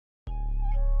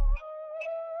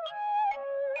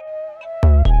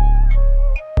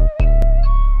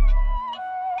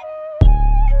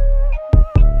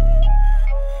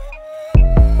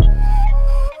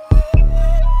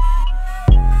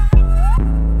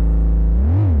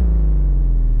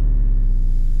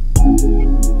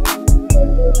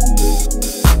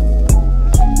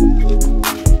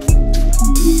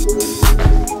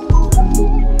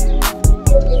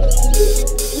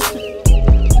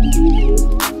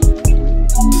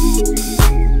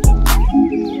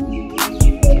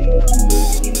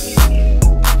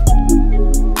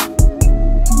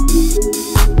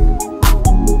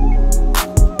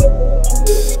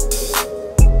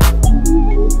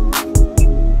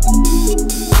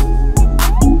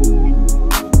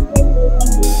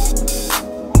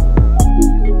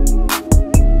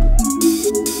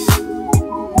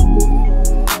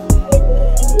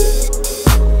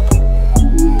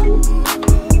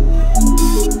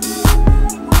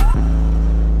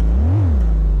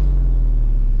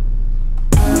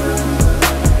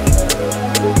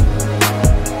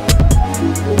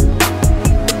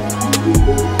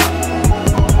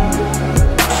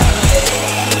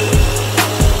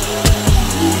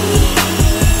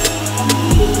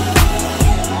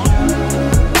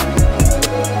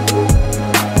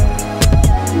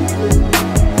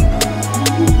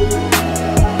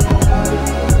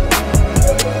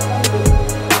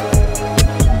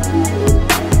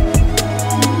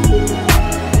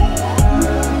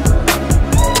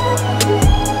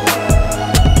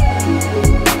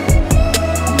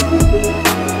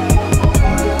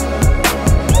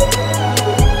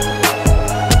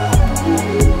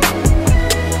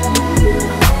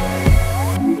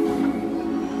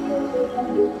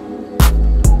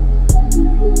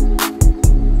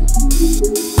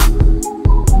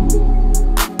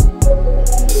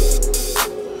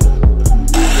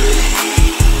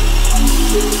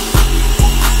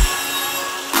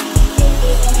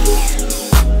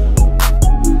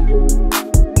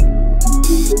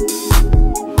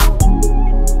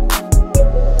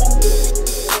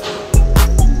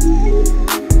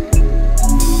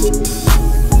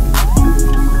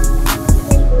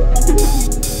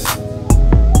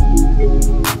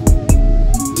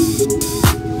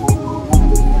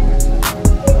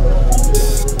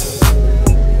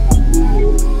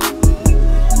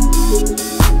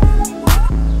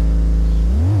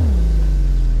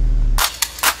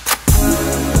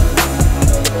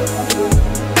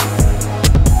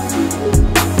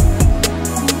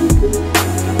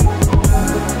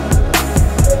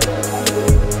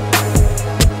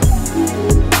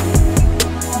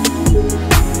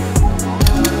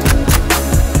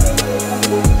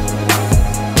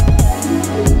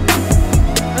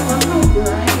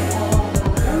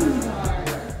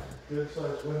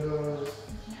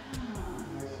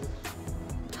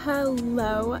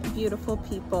Hello, beautiful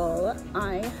people.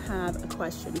 I have a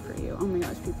question for you. Oh my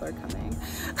gosh, people are coming.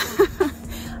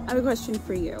 I have a question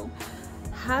for you.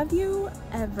 Have you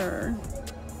ever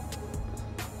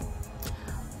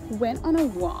went on a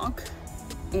walk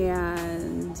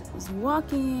and was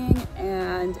walking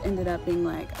and ended up being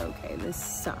like, okay, this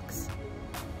sucks.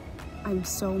 I'm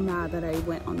so mad that I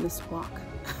went on this walk.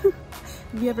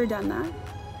 Have you ever done that?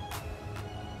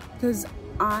 Because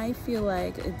I feel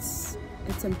like it's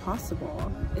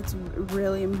impossible. It's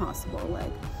really impossible.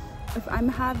 Like, if I'm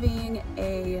having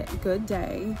a good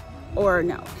day, or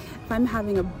no, if I'm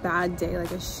having a bad day,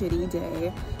 like a shitty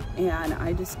day, and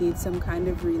I just need some kind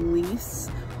of release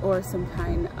or some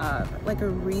kind of like a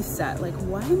reset, like,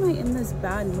 why am I in this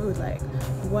bad mood? Like,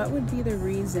 what would be the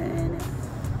reason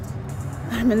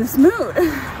I'm in this mood?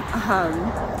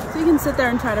 So you can sit there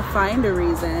and try to find a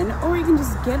reason, or you can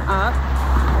just get up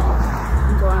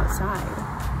and go outside.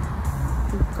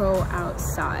 Go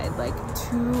outside, like,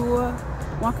 to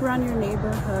walk around your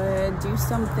neighborhood, do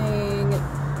something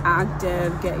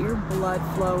active, get your blood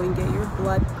flowing, get your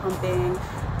blood pumping,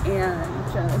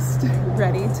 and just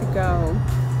ready to go.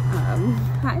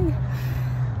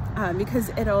 Because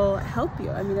it'll help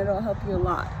you. I mean, it'll help you a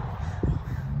lot.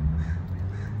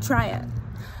 Try it.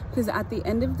 Because at the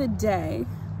end of the day,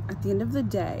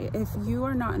 if you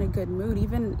are not in a good mood,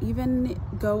 even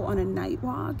go on a night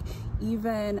walk,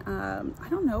 even, I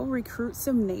don't know, recruit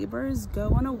some neighbors,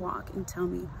 go on a walk and tell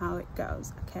me how it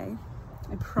goes, okay?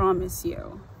 I promise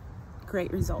you,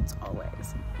 great results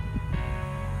always.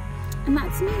 And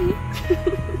that's me.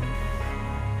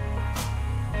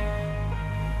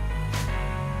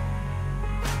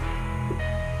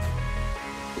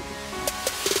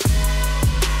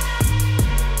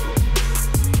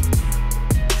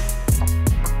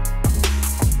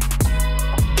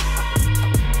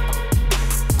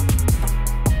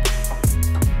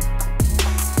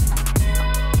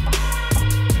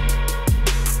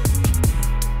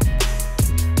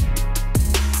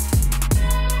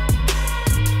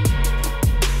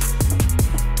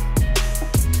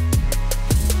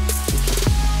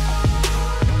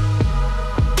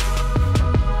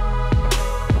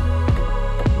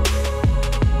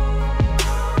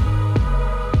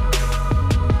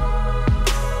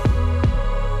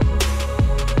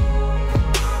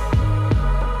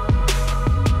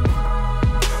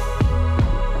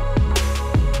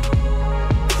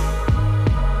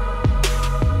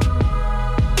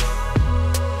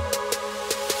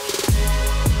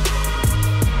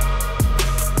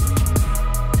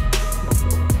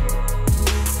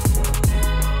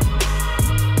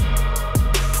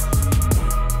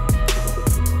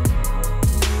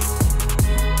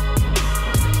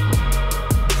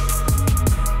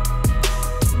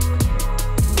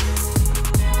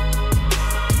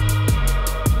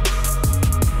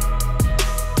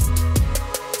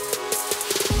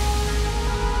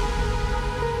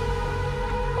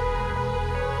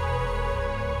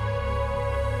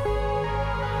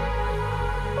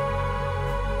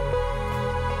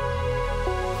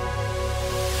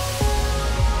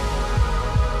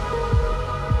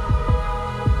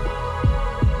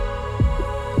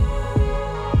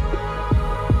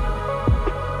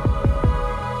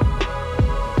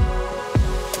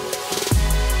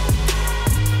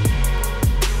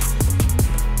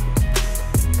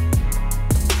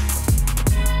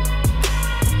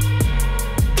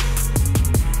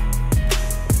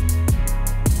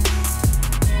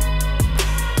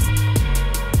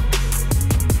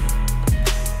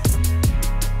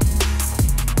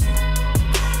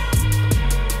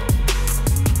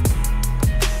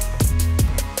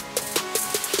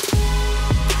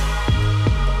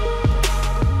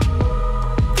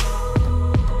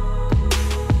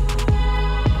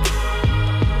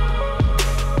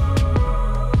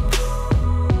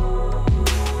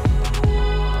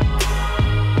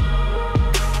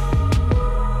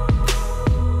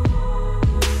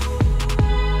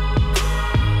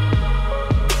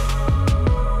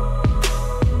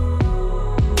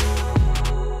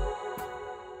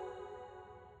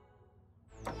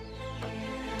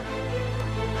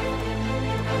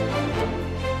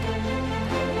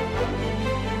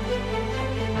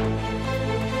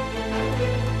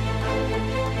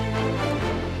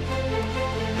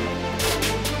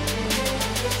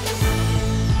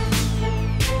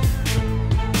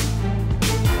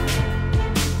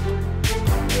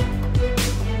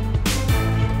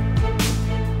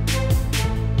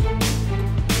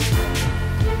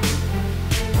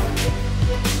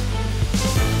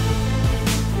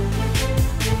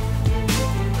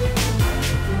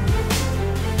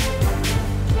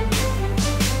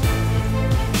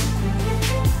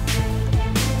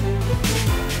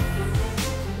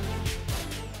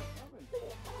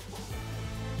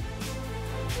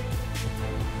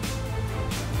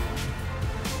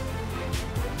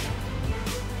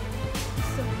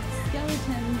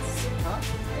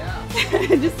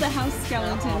 Just a house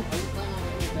skeleton.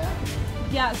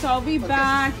 Yeah, so I'll be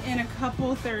back in a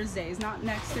couple Thursdays. Not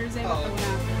next Thursday, but the one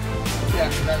after.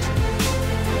 Yeah,